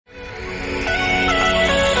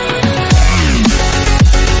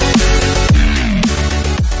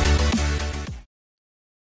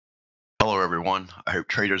I hope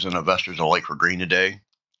traders and investors alike were green today.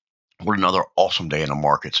 What another awesome day in the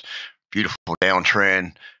markets. Beautiful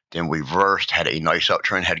downtrend, then reversed, had a nice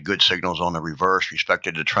uptrend, had good signals on the reverse,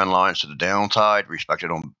 respected the trend lines to the downside, respected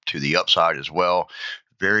them to the upside as well.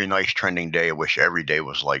 Very nice trending day. I wish every day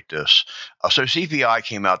was like this. So CPI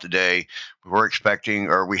came out today. We were expecting,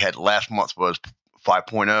 or we had last month was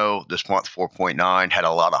 5.0, this month 4.9. Had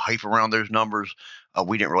a lot of hype around those numbers.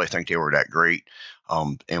 We didn't really think they were that great,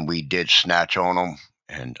 and we did snatch on them,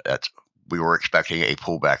 and we were expecting a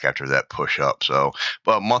pullback after that push up. So,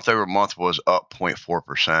 but month over month was up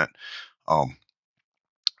 0.4%.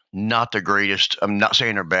 Not the greatest. I'm not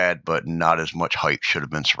saying they're bad, but not as much hype should have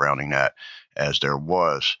been surrounding that as there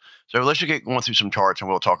was. So let's just get going through some charts, and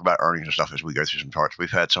we'll talk about earnings and stuff as we go through some charts. We've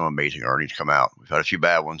had some amazing earnings come out. We've had a few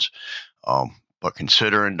bad ones, but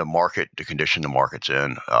considering the market, the condition the market's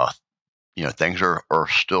in, things are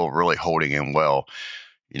still really holding in well.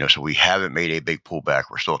 So we haven't made a big pullback.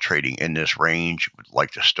 We're still trading in this range. Would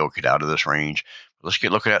like to still get out of this range. Let's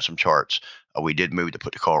get looking at some charts. We did move the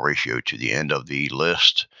put to call ratio to the end of the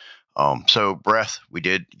list. So breadth, we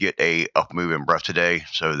did get a up move in breadth today.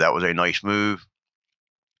 So that was a nice move.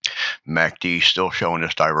 MACD still showing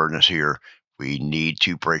this divergence here. We need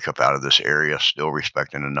to break up out of this area, still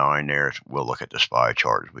respecting the 9 there. We'll look at the SPY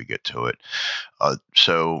chart as we get to it.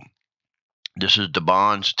 So this is the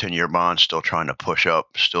bonds, 10-year bonds, still trying to push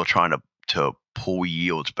up, still trying to pull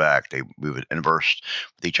yields back. They move it inverse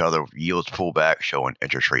with each other. Yields pull back, showing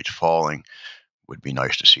interest rates falling. Would be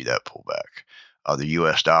nice to see that pullback. The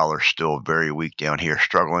U.S. dollar still very weak down here,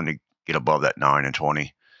 struggling to get above that 9 and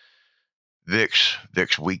 20.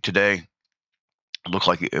 VIX weak today. Looks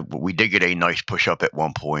like we did get a nice push up at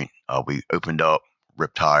one point. We opened up,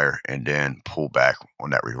 ripped higher, and then pulled back on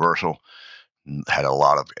that reversal. Had a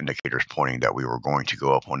lot of indicators pointing that we were going to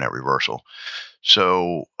go up on that reversal.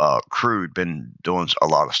 So crude been doing a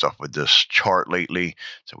lot of stuff with this chart lately.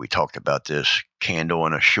 So we talked about this candle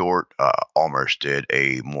in a short. Almost did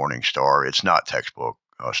a morning star. It's not textbook.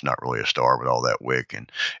 It's not really a star with all that wick,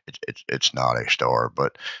 and it's not a star.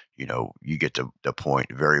 But you get the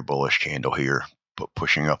point. Very bullish candle here, but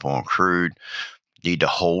pushing up on crude. Need to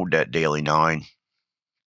hold that daily 9.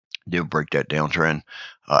 Did break that downtrend.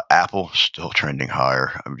 Apple still trending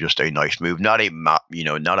higher. Just a nice move. Not a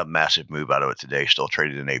massive move out of it today. Still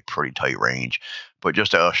traded in a pretty tight range, but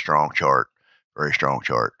just a strong chart. Very strong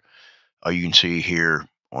chart. You can see here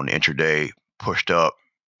on the intraday pushed up.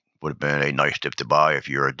 Would have been a nice dip to buy if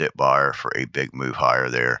you're a dip buyer for a big move higher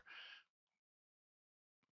there.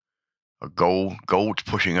 Gold's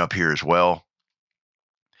pushing up here as well.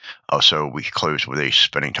 So we closed with a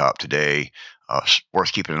spinning top today.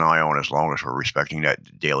 Worth keeping an eye on as long as we're respecting that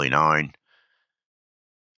daily 9.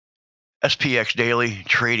 SPX daily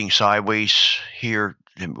trading sideways here,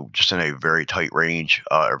 just in a very tight range.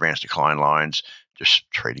 Advanced decline lines, just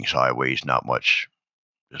trading sideways. Not much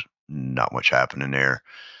happening there.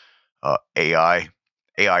 AI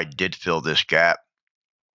did fill this gap.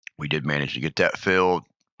 We did manage to get that filled.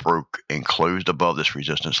 Broke and closed above this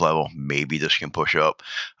resistance level. Maybe this can push up.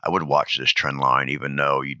 I would watch this trend line, even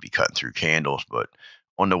though you'd be cutting through candles. But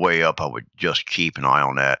on the way up, I would just keep an eye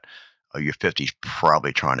on that. Your 50's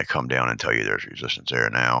probably trying to come down and tell you there's resistance there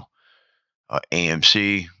now.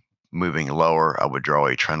 AMC moving lower. I would draw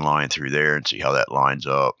a trend line through there and see how that lines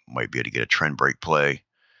up. Might be able to get a trend break play.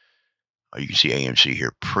 You can see AMC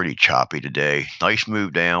here pretty choppy today. Nice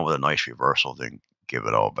move down with a nice reversal, then give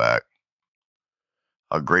it all back.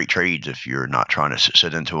 Great trades if you're not trying to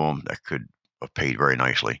sit into them. That could have paid very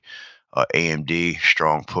nicely. AMD,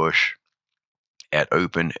 strong push at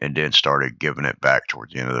open and then started giving it back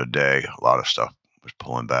towards the end of the day. A lot of stuff was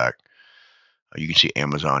pulling back. You can see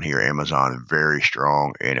Amazon here. Amazon very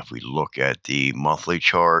strong. And if we look at the monthly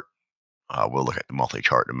chart, we'll look at the monthly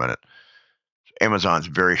chart in a minute. Amazon's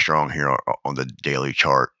very strong here on the daily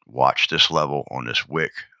chart. Watch this level on this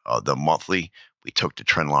wick. The monthly, we took the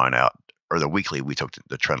trend line out. Or the weekly, we took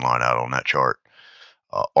the trend line out on that chart.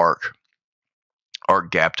 ARK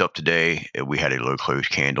gapped up today. We had a low close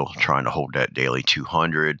candle trying to hold that daily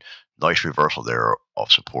 200. Nice reversal there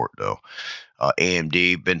off support, though.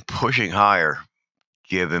 AMD been pushing higher,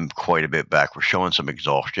 giving quite a bit back. We're showing some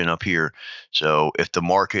exhaustion up here. So if the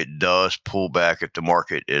market does pull back, if the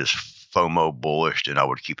market is FOMO bullish, then I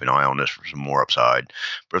would keep an eye on this for some more upside.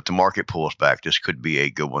 But if the market pulls back, this could be a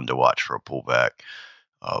good one to watch for a pullback.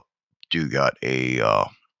 Do got a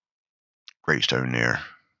Greystone there.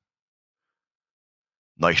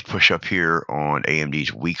 Nice push up here on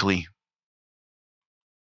AMD's weekly.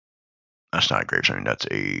 That's not a Greystone. That's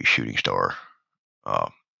a shooting star.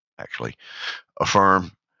 Actually,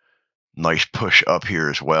 Affirm Nice push up here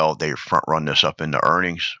as well. They front run this up into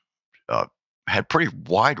earnings. Uh, had pretty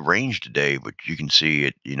wide range today, but you can see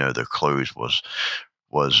it. The close was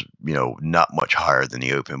not much higher than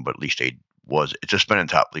the open, but at least it's a spinning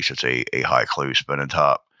top. At least it's a high close spinning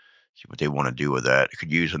top. See what they want to do with that. It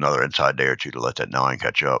could use another inside day or two to let that 9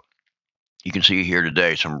 catch up. You can see here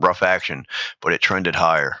today some rough action, but it trended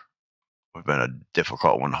higher. It's been a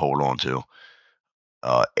difficult one to hold on to.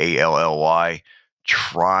 ALLY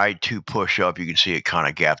tried to push up. You can see it kind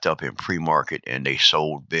of gapped up in pre-market, and they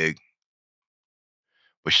sold big,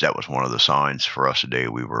 which that was one of the signs for us today.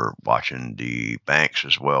 We were watching the banks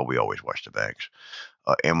as well. We always watch the banks.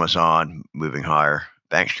 Amazon moving higher.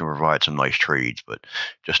 Banks can provide some nice trades, but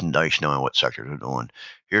just nice knowing what sectors are doing.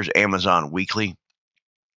 Here's Amazon weekly.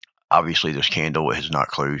 Obviously, this candle has not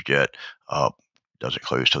closed yet. Doesn't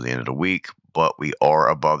close till the end of the week, but we are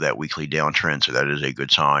above that weekly downtrend, so that is a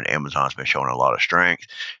good sign. Amazon's been showing a lot of strength.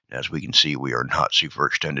 As we can see, we are not super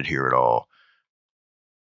extended here at all.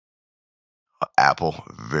 Apple,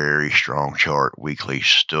 very strong chart weekly,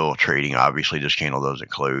 still trading. Obviously, this candle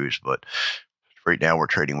doesn't close, but right now we're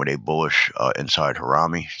trading with a bullish inside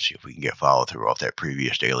Harami. See if we can get follow through off that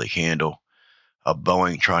previous daily candle.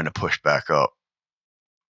 Boeing trying to push back up.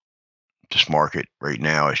 This market right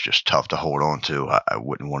now is just tough to hold on to. I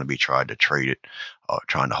wouldn't want to be trying to trade it,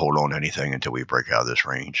 trying to hold on to anything until we break out of this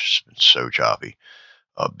range. It's been so choppy.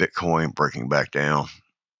 Bitcoin breaking back down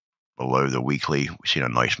below the weekly. We've seen a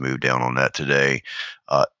nice move down on that today.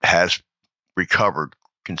 Has recovered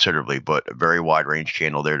considerably, but a very wide range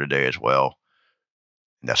candle there today as well.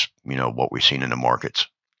 And that's what we've seen in the markets.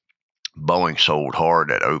 Boeing sold hard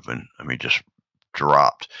at open. I mean, just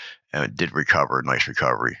dropped, and it did recover. Nice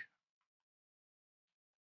recovery.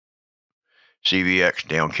 CVX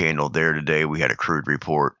down candle there today. We had a crude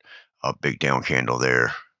report, a big down candle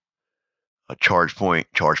there. A charge point,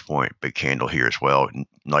 big candle here as well.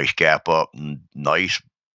 Nice gap up, nice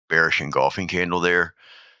bearish engulfing candle there.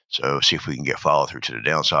 So see if we can get follow through to the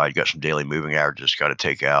downside. You got some daily moving averages got to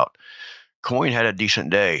take out. Coin had a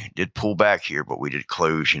decent day. Did pull back here, but we did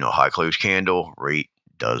close, high close candle. Rate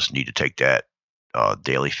does need to take that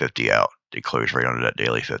daily 50 out. They close right under that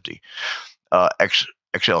daily 50.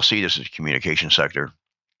 XLC, this is communication sector.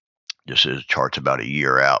 This is charts about a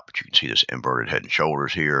year out, but you can see this inverted head and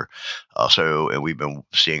shoulders here. And we've been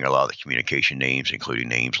seeing a lot of the communication names, including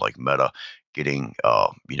names like Meta, getting,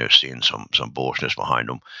 seeing some bullishness behind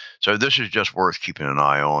them. So this is just worth keeping an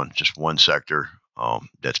eye on. Just one sector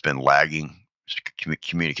that's been lagging.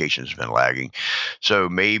 Communications has been lagging. So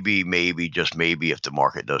maybe, just maybe, if the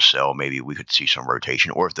market does sell, maybe we could see some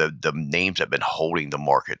rotation, or if the names that have been holding the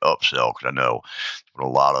market up sell. Because I know what a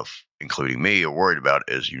lot of, including me, are worried about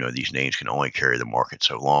is, these names can only carry the market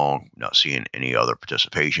so long, not seeing any other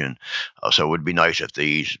participation. So it would be nice if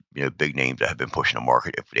these, big names that have been pushing the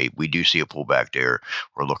market, if we do see a pullback there,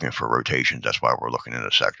 we're looking for rotations. That's why we're looking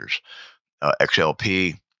into sectors.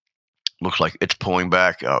 XLP looks like it's pulling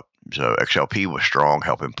back up. So XLP was strong,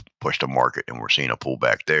 helping push the market, and we're seeing a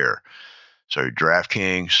pullback there. So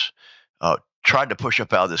DraftKings tried to push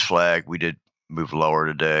up out of this flag. We did move lower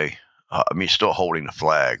today. Still holding the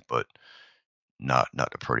flag, but not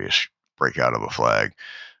the prettiest breakout of a flag.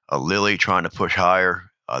 Lilly trying to push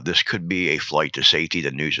higher. This could be a flight to safety.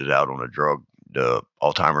 The news is out on the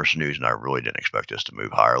Alzheimer's news, and I really didn't expect this to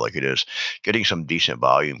move higher like it is. Getting some decent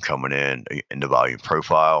volume coming in the volume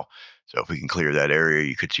profile. So if we can clear that area,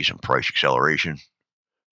 you could see some price acceleration.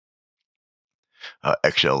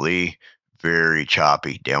 XLE, very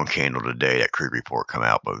choppy, down candle today. That crude report come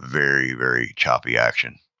out, but very, very choppy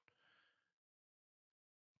action.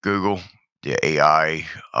 Google, the AI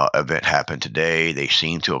event happened today. They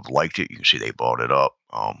seem to have liked it. You can see they bought it up.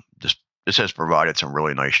 This has provided some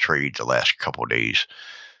really nice trades the last couple of days.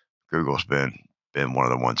 Google's been one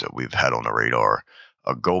of the ones that we've had on the radar.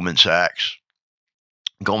 Goldman Sachs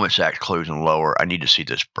closing lower. I need to see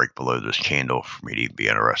this break below this candle for me to even be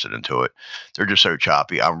interested into it. They're just so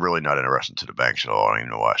choppy. I'm really not interested to the banks at all. I don't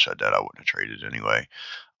even know why I said that. I wouldn't have traded anyway.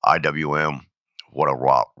 IWM, what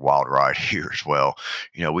a wild ride here as well.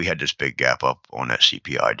 We had this big gap up on that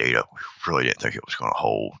CPI data. We really didn't think it was going to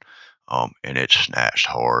hold, and it snatched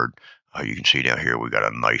hard. You can see down here we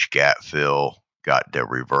got a nice gap fill. Got the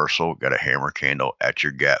reversal, got a hammer candle at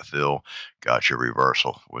your gap fill, got your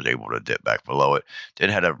reversal, was able to dip back below it. Then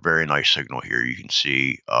had a very nice signal here. You can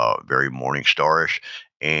see very morning starish,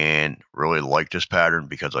 and really like this pattern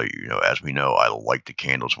because as we know, I like the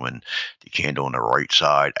candles when the candle on the right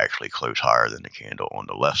side actually close higher than the candle on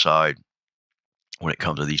the left side when it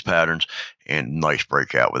comes to these patterns. And nice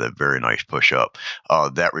breakout with a very nice push up.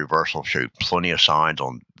 That reversal showed plenty of signs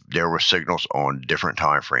on there were signals on different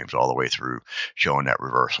time frames all the way through showing that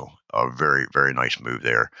reversal. A very, very nice move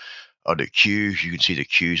there. The Qs, you can see the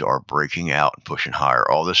Qs are breaking out and pushing higher.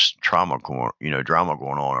 All this drama going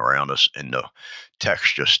on around us, and the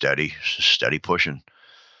text just steady pushing.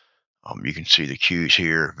 You can see the Qs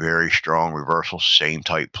here, very strong reversal, same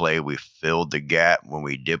type play. We filled the gap when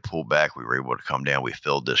we did pull back. We were able to come down. We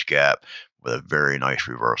filled this gap with a very nice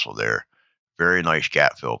reversal there. Very nice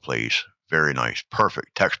gap fill, please. Very nice,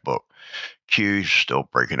 perfect textbook. Qs still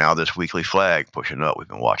breaking out of this weekly flag, pushing up. We've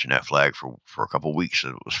been watching that flag for a couple of weeks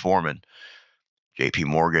as it was forming. JP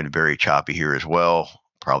Morgan, very choppy here as well.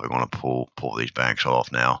 Probably going to pull these banks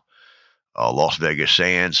off now. Las Vegas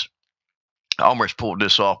Sands, I almost pulled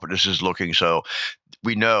this off, but this is looking so.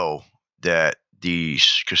 We know that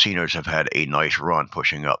these casinos have had a nice run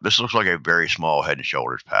pushing up. This looks like a very small head and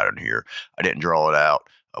shoulders pattern here. I didn't draw it out.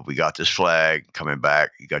 We got this flag coming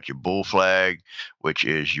back. You got your bull flag, which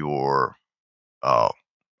is your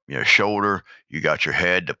shoulder. You got your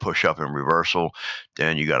head to push up in reversal.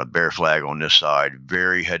 Then you got a bear flag on this side.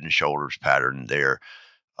 Very head and shoulders pattern there.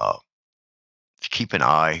 Keep an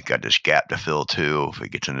eye. Got this gap to fill too. If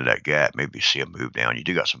it gets into that gap, maybe see a move down. You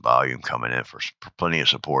do got some volume coming in for plenty of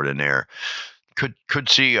support in there. Could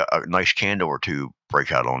see a nice candle or two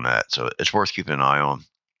break out on that. So it's worth keeping an eye on.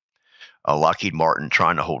 Lockheed Martin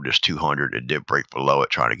trying to hold this 200. It did break below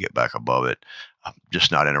it, trying to get back above it. I'm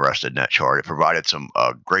just not interested in that chart. It provided some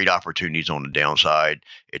great opportunities on the downside.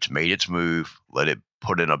 It's made its move. Let it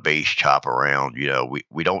put in a base chop around.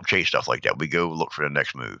 We don't chase stuff like that. We go look for the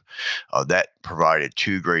next move. That provided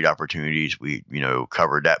two great opportunities. We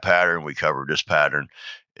covered that pattern. We covered this pattern.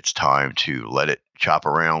 It's time to let it chop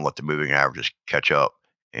around, let the moving averages catch up,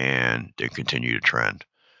 and then continue to trend.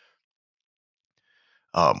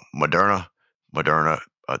 Moderna,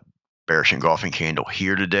 bearish engulfing candle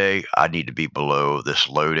here today. I need to be below this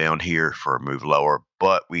low down here for a move lower,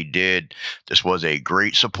 but we did. This was a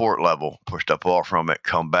great support level. Pushed up off from it,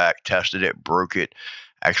 come back, tested it, broke it,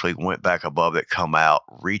 actually went back above it, come out,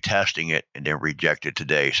 retesting it, and then rejected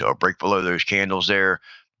today. So a break below those candles there,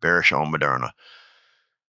 bearish on Moderna.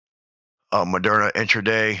 Moderna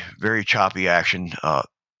intraday, very choppy action.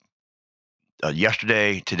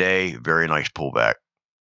 Yesterday, today, very nice pullback.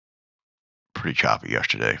 Pretty choppy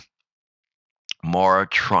yesterday. Mara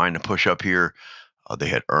trying to push up here. They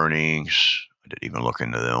had earnings. I didn't even look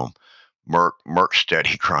into them. Merck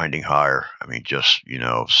steady grinding higher. I mean, just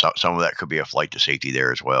some of that could be a flight to safety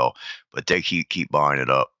there as well, but they keep buying it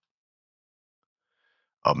up.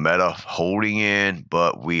 Meta holding in,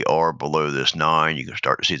 but we are below this 9. You can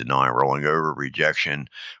start to see the 9 rolling over. Rejection.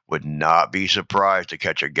 Would not be surprised to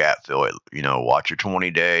catch a gap fill. Watch your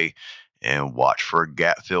 20-day and watch for a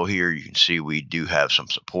gap fill here. You can see we do have some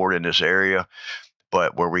support in this area,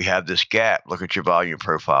 but where we have this gap, look at your volume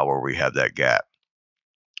profile where we have that gap.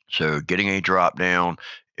 So getting a drop down,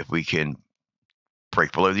 if we can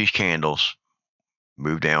break below these candles,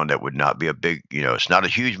 move down, that would not be a big, it's not a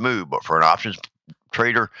huge move, but for an options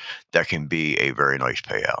trader, that can be a very nice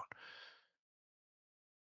payout.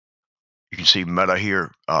 You can see Meta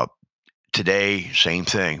here. Today, same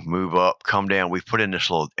thing. Move up, come down. We've put in this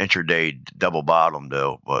little intraday double bottom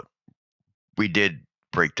though, but we did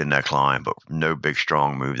break the neckline, but no big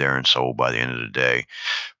strong move there and sold by the end of the day.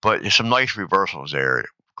 But there's some nice reversals there. It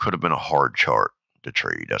could have been a hard chart to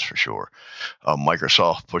trade, that's for sure.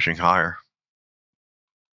 Microsoft pushing higher.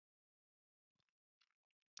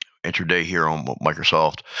 Intraday here on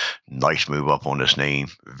Microsoft. Nice move up on this name.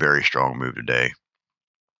 Very strong move today.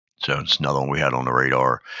 So it's another one we had on the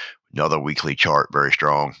radar. Another weekly chart, very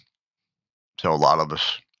strong. So a lot of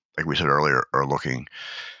us, like we said earlier, are looking,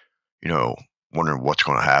 wondering what's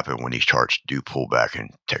going to happen when these charts do pull back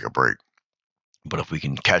and take a break. But if we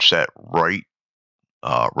can catch that right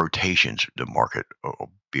rotations, the market will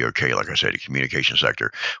be okay. Like I said, the communication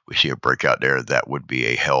sector, we see a breakout there. That would be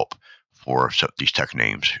a help for these tech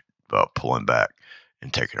names pulling back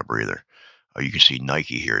and taking a breather. You can see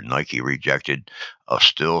Nike here. Nike rejected.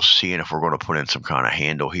 Still seeing if we're going to put in some kind of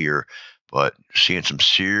handle here, but seeing some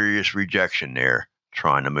serious rejection there,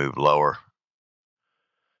 trying to move lower.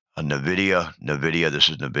 NVIDIA, this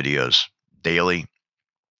is NVIDIA's daily.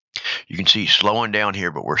 You can see slowing down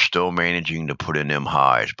here, but we're still managing to put in them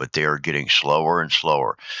highs, but they are getting slower and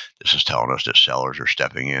slower. This is telling us that sellers are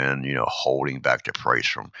stepping in, holding back the price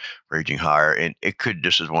from raging higher. And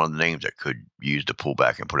this is one of the names that could use the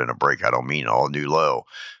pullback and put in a break. I don't mean all new low,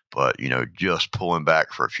 but, just pulling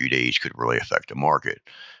back for a few days could really affect the market.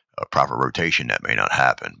 A proper rotation, that may not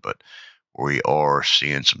happen, but we are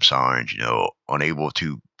seeing some signs, unable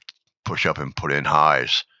to push up and put in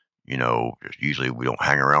highs. Usually we don't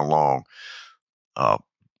hang around long.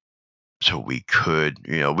 So we could,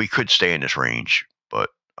 we could stay in this range,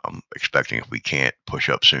 but I'm expecting if we can't push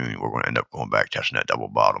up soon, we're going to end up going back testing that double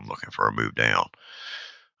bottom, looking for a move down.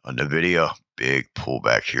 On NVIDIA, big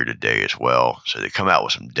pullback here today as well. So they come out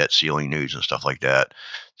with some debt ceiling news and stuff like that.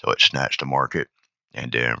 So it snatched the market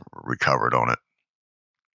and then recovered on it.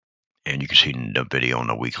 And you can see the video on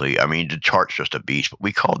the weekly. I mean, the chart's just a beast, but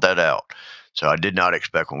we called that out. So I did not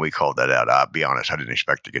expect when we called that out. I'll be honest, I didn't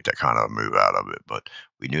expect to get that kind of a move out of it, but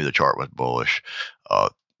we knew the chart was bullish.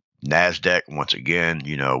 NASDAQ, once again,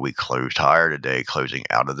 we closed higher today, closing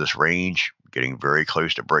out of this range, getting very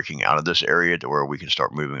close to breaking out of this area to where we can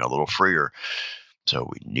start moving a little freer.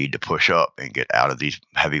 So we need to push up and get out of these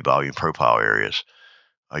heavy volume profile areas.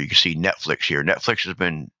 You can see Netflix here. Netflix has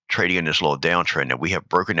been trading in this little downtrend, and we have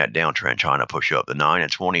broken that downtrend, trying to push up. The 9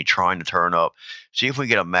 and 20 trying to turn up. See if we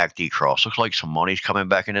get a MACD cross. Looks like some money's coming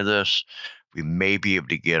back into this. We may be able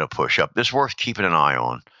to get a push up. This is worth keeping an eye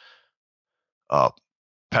on.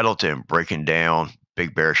 Pendleton breaking down,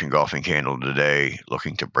 big bearish engulfing candle today,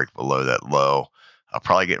 looking to break below that low.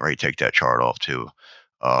 Probably getting ready to take that chart off too.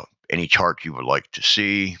 Any chart you would like to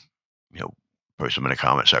see, post them in the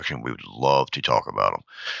comment section. We would love to talk about them.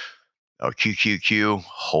 QQQ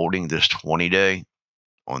holding this 20-day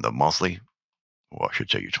on the monthly. Well, I should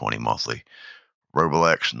say your 20 monthly.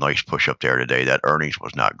 Roblex, nice push up there today. That earnings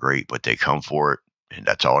was not great, but they come for it, and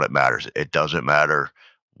that's all that matters. It doesn't matter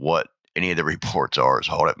what any of the reports are. It's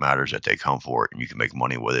all that matters that they come for it, and you can make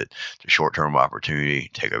money with it. It's a short-term opportunity.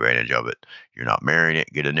 Take advantage of it. You're not marrying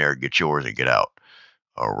it. Get in there, get yours, and get out.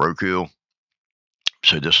 Roku.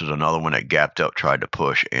 So this is another one that gapped up, tried to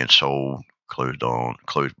push, and sold. Closed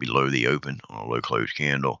below the open on a low close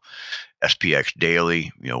candle. SPX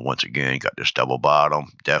daily, once again, got this double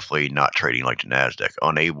bottom. Definitely not trading like the NASDAQ.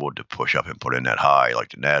 Unable to push up and put in that high like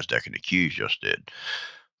the NASDAQ and the Qs just did.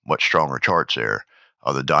 Much stronger charts there.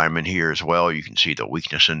 The diamond here as well. You can see the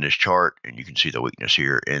weakness in this chart, and you can see the weakness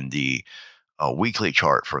here in the weekly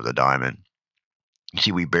chart for the diamond. You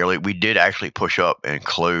see, we did actually push up and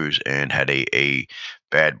close and had a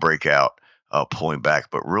bad breakout. Pulling back,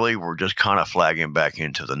 but really we're just kind of flagging back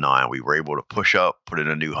into the 9. We were able to push up, put in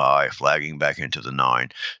a new high, flagging back into the 9.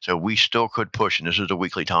 So we still could push, and this is the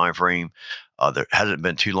weekly time frame. There hasn't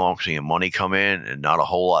been too long seeing money come in and not a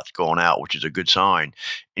whole lot's going out, which is a good sign.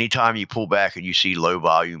 Anytime you pull back and you see low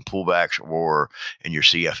volume pullbacks, or in your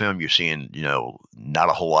CFM you're seeing not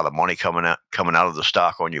a whole lot of money coming out of the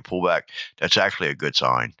stock on your pullback, that's actually a good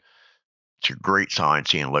sign. It's a great sign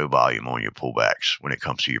seeing low volume on your pullbacks when it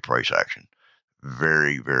comes to your price action.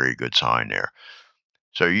 Very, very good sign there.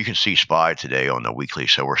 So you can see SPY today on the weekly.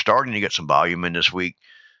 So we're starting to get some volume in this week.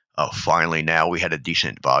 Finally, now we had a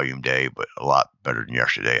decent volume day, but a lot better than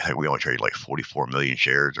yesterday. I think we only traded like 44 million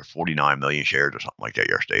shares or 49 million shares or something like that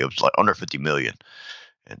yesterday. It was like under 50 million,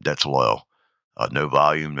 and that's low. No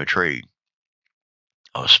volume, no trade.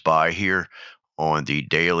 SPY here on the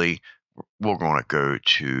daily. We're going to go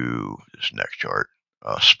to this next chart.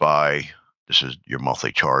 SPY. This is your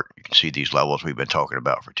monthly chart. You can see these levels we've been talking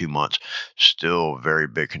about for 2 months. Still very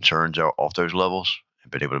big concerns off those levels,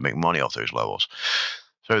 and been able to make money off those levels.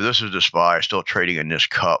 So this is the SPY, still trading in this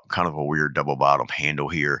cup, kind of a weird double bottom handle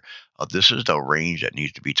here. This is the range that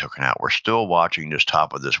needs to be taken out. We're still watching this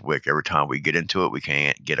top of this wick. Every time we get into it, we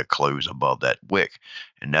can't get a close above that wick,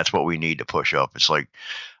 and that's what we need to push up. It's like,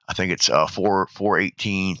 I think it's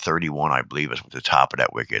 418.31, I believe, is what the top of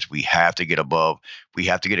that wick is. We have to get above. We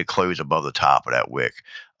have to get a close above the top of that wick.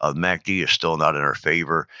 MACD is still not in our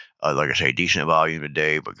favor. Like I say, decent volume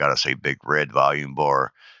today, but got to say big red volume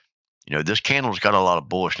bar. This candle's got a lot of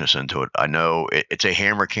bullishness into it. I know it's a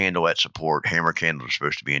hammer candle at support. Hammer candles are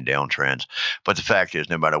supposed to be in downtrends, but the fact is,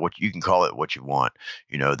 no matter what, you can call it what you want.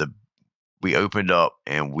 We opened up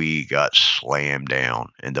and we got slammed down,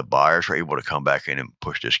 and the buyers were able to come back in and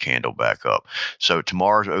push this candle back up. So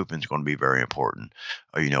tomorrow's open is going to be very important.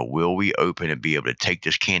 Will we open and be able to take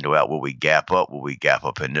this candle out? Will we gap up? Will we gap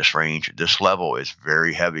up in this range? This level is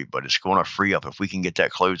very heavy, but it's going to free up. If we can get that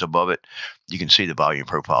close above it, you can see the volume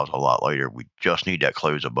profiles a lot later. We just need that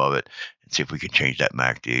close above it and see if we can change that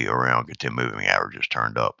MACD around, get the moving averages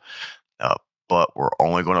turned up. But we're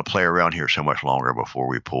only going to play around here so much longer before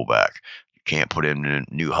we pull back. Can't put in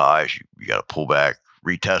new highs. You got to pull back,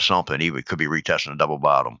 retest something. Even could be retesting a double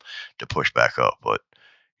bottom to push back up. But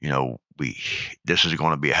this is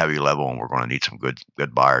going to be a heavy level, and we're going to need some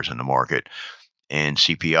good buyers in the market. And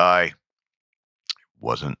CPI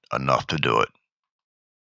wasn't enough to do it.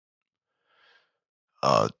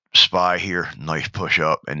 SPY here, nice push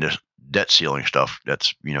up, and this debt ceiling stuff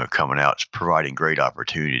that's coming out. It's providing great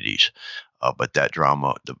opportunities, but that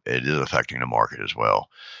drama, it is affecting the market as well.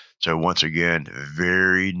 So once again,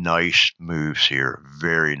 very nice moves here.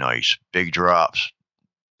 Very nice. Big drops.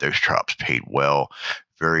 Those drops paid well.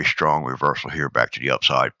 Very strong reversal here back to the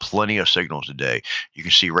upside. Plenty of signals today. You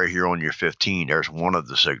can see right here on your 15, there's one of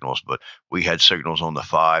the signals, but we had signals on the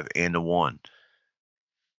 5 and the 1.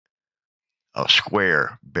 A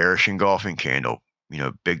square, bearish engulfing candle.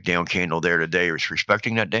 Big down candle there today is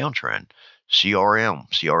respecting that downtrend.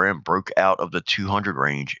 CRM broke out of the 200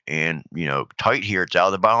 range and, tight here. It's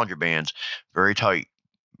out of the Bollinger Bands. Very tight.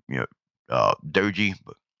 Doji,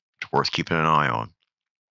 but it's worth keeping an eye on.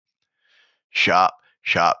 Shop,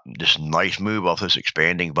 this nice move off this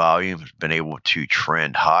expanding volume has been able to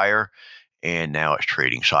trend higher, and now it's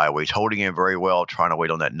trading sideways, holding in very well, trying to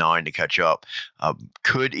wait on that 9 to catch up.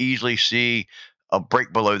 Could easily see a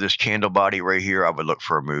break below this candle body right here. I would look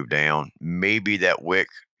for a move down. Maybe that wick,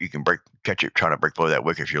 you can catch it trying to break below that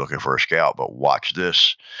wick if you're looking for a scalp, but watch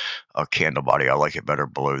this candle body. I like it better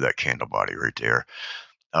below that candle body right there.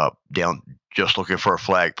 Down, just looking for a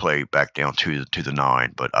flag play back down to the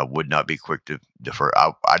 9, but I would not be quick to defer.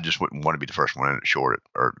 I just wouldn't want to be the first one in it short it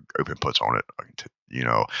or open puts on it.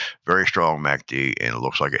 Very strong MACD, and it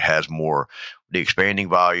looks like it has more. The expanding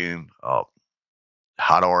volume,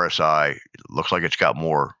 hot RSI, it looks like it's got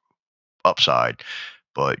more upside,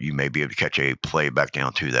 but you may be able to catch a play back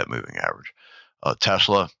down to that moving average.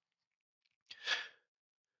 Tesla.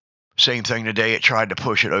 Same thing today. It tried to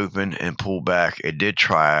push it open and pull back. It did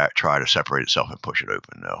try to separate itself and push it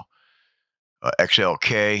open, though.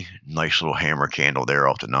 XLK, nice little hammer candle there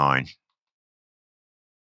off the 9.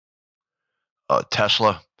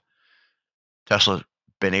 Tesla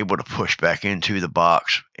been able to push back into the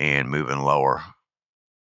box and moving lower.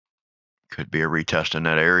 Could be a retest in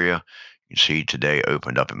that area. You can see today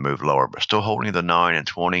opened up and moved lower, but still holding the 9 and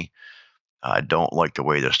 20. I don't like the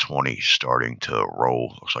way this 20 is starting to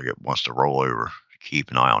roll. Looks like it wants to roll over. Keep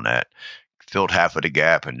an eye on that. Filled half of the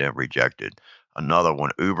gap and then rejected. Another one,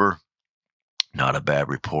 Uber. Not a bad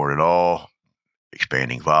report at all.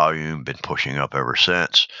 Expanding volume, been pushing up ever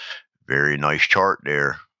since. Very nice chart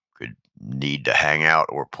there. Could need to hang out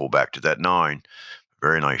or pull back to that 9.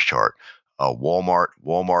 Very nice chart.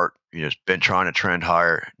 Walmart, it's been trying to trend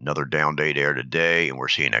higher. Another down day there today, and we're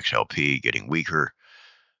seeing XLP getting weaker.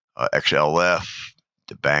 XLF,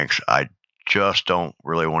 the banks, I just don't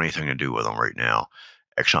really want anything to do with them right now.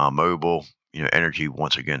 ExxonMobil, energy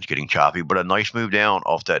once again is getting choppy, but a nice move down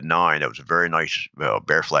off that 9. That was a very nice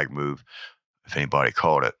bear flag move, if anybody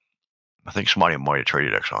caught it. I think somebody might have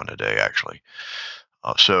traded Exxon today, actually.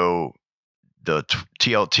 So the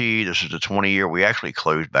TLT, this is the 20-year. We actually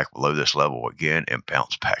closed back below this level again and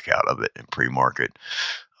bounced back out of it in pre-market.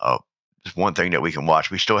 There's one thing that we can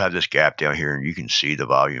watch. We still have this gap down here, and you can see the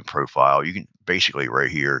volume profile. You can basically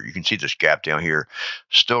right here, you can see this gap down here.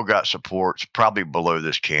 Still got supports probably below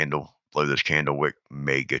this candle. Below this candle wick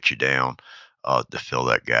may get you down to fill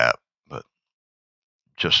that gap, but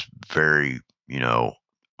just very,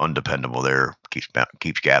 undependable there. Keeps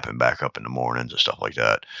gapping back up in the mornings and stuff like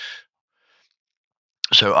that.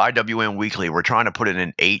 So IWM weekly, we're trying to put in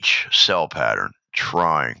an H sell pattern.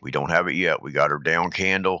 We don't have it yet. We got our down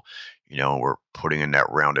candle. We're putting in that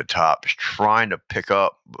rounded top, just trying to pick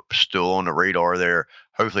up, still on the radar there.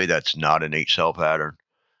 Hopefully that's not an H sell pattern.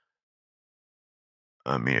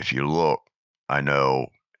 I mean, if you look, I know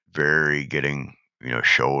very getting,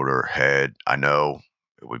 shoulder, head. I know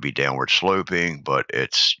it would be downward sloping, but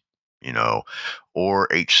it's, or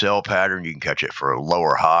H sell pattern. You can catch it for a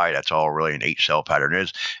lower high. That's all really an H sell pattern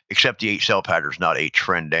is, except the H sell pattern is not a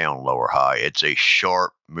trend down lower high. It's a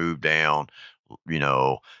sharp move down,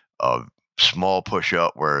 a small push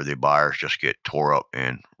up where the buyers just get tore up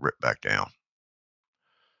and ripped back down.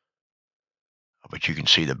 But you can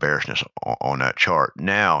see the bearishness on that chart.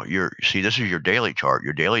 Now, this is your daily chart.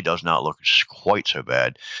 Your daily does not look quite so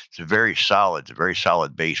bad. It's a very solid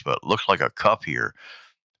base, but it looks like a cup here,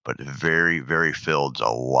 but very, very filled. There's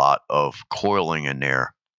a lot of coiling in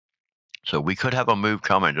there. So we could have a move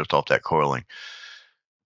coming just off that coiling.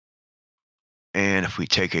 And if we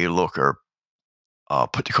take a look, our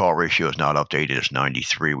put to call ratio is not updated. It's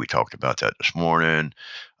 93. We talked about that this morning.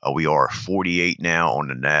 We are 48 now on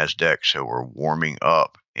the NASDAQ, so we're warming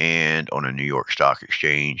up. And on the New York Stock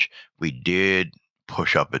Exchange, we did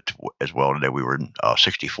push up as well today. We were in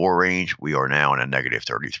 64 range. We are now in a negative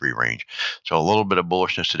 33 range. So a little bit of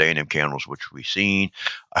bullishness today in them candles, which we've seen.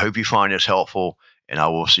 I hope you find this helpful, and I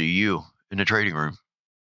will see you in the trading room.